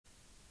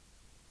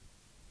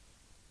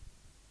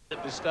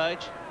At this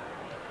stage,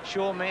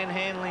 Shaw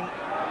manhandling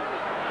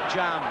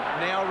Jum.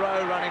 Now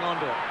Rowe running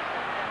onto it.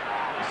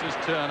 This is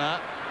Turner.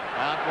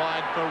 Out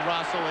wide for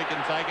Russell. He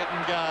can take it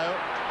and go.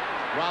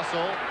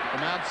 Russell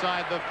from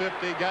outside the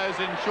 50 goes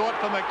in short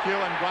for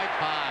McEwen. Great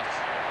pass.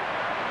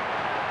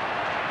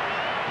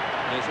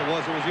 Yes, it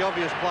was the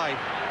obvious play.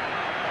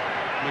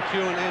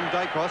 McEwen and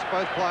Dacos,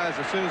 both players,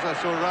 as soon as they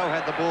saw Rowe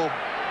had the ball,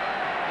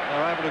 they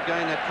were able to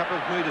gain that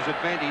couple of metres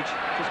advantage.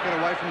 Just get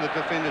away from the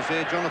defenders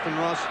there. Jonathan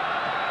Ross,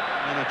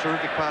 and a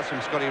terrific pass from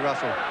Scotty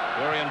Russell.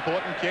 Very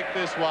important kick,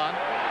 this one.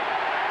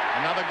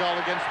 Another goal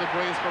against the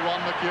breeze for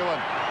Ron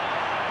McEwen.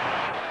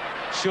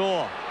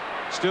 Shaw,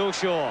 still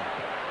Shaw.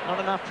 Not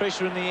enough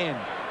pressure in the end.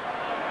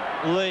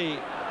 Lee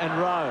and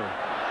Rowe.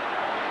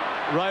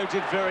 Rowe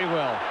did very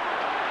well.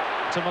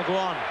 To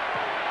McGuan.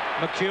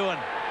 McEwen.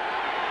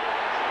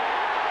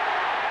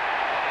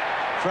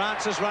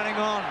 Francis running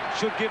on.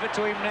 Should give it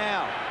to him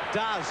now.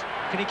 Does.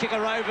 Can he kick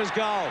a Rovers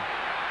goal?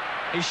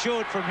 He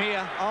should from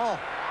here. Oh,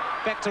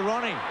 back to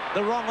Ronnie.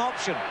 The wrong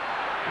option.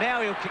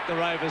 Now he'll kick the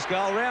Rovers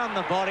goal. Round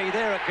the body.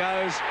 There it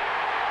goes.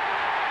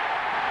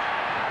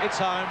 It's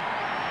home.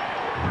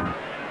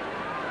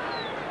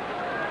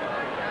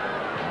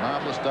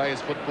 Marvellous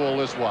day's football,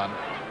 this one.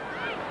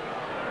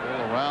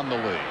 All around the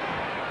league.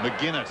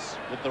 McGuinness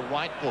with the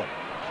right foot.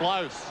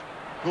 Close.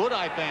 Good,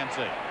 I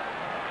fancy.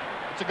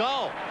 It's a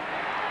goal.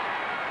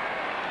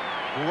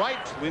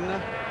 Great.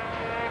 Winner.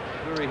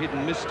 Very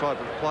hit-and-miss type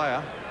of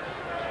player.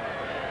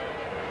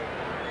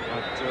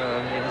 But he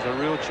has a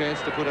real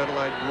chance to put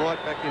Adelaide right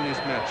back in this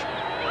match.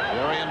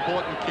 Very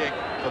important kick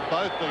for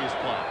both these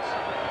clubs.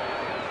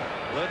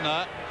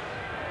 Lidner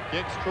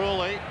kicks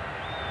Cruelly.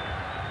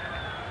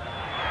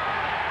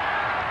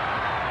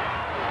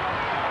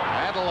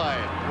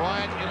 Adelaide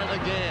right in it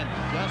again.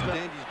 Just at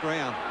Andy's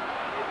ground.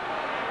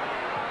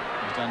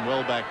 He's done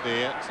well back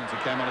there since he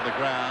came onto the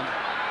ground.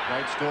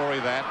 Great story,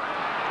 that.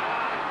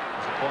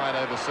 He's acquired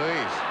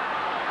overseas.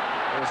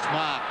 There's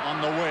Smart on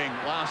the wing.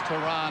 Last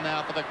hurrah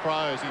now for the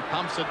Crows. He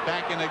pumps it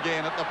back in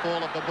again at the fall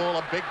of the ball.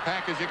 A big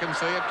pack, as you can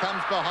see. It comes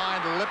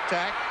behind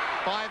Liptak.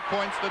 5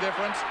 points the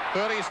difference.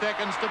 30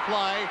 seconds to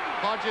play.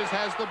 Hodges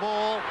has the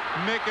ball.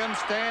 Micken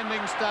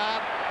standing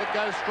start. It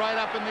goes straight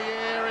up in the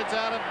air. It's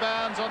out of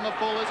bounds on the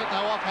full. Is it?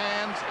 No, off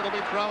hands. It'll be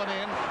thrown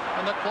in.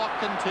 And the clock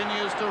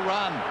continues to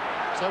run.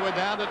 So we're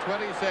down to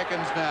 20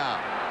 seconds now.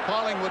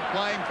 Collingwood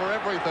playing for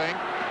everything.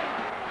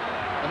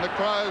 And the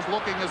Crows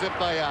looking as if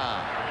they are.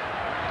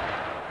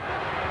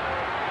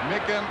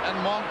 Micken and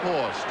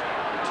Monkhorst.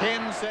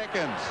 10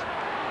 seconds.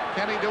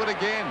 Can he do it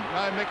again?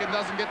 No, Micken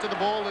doesn't get to the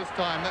ball this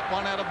time. That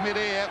one out of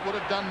mid-air would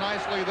have done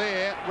nicely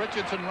there.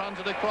 Richardson runs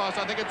it across.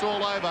 I think it's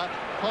all over.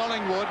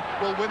 Collingwood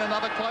will win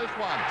another close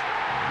one.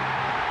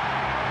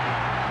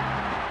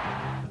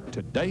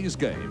 Today's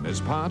game is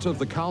part of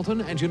the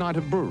Carlton and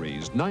United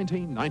Breweries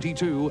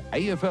 1992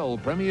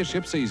 AFL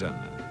Premiership season.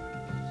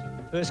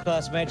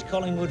 First-class match.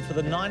 Collingwood for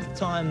the 9th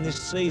time this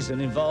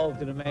season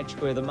involved in a match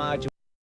where the margin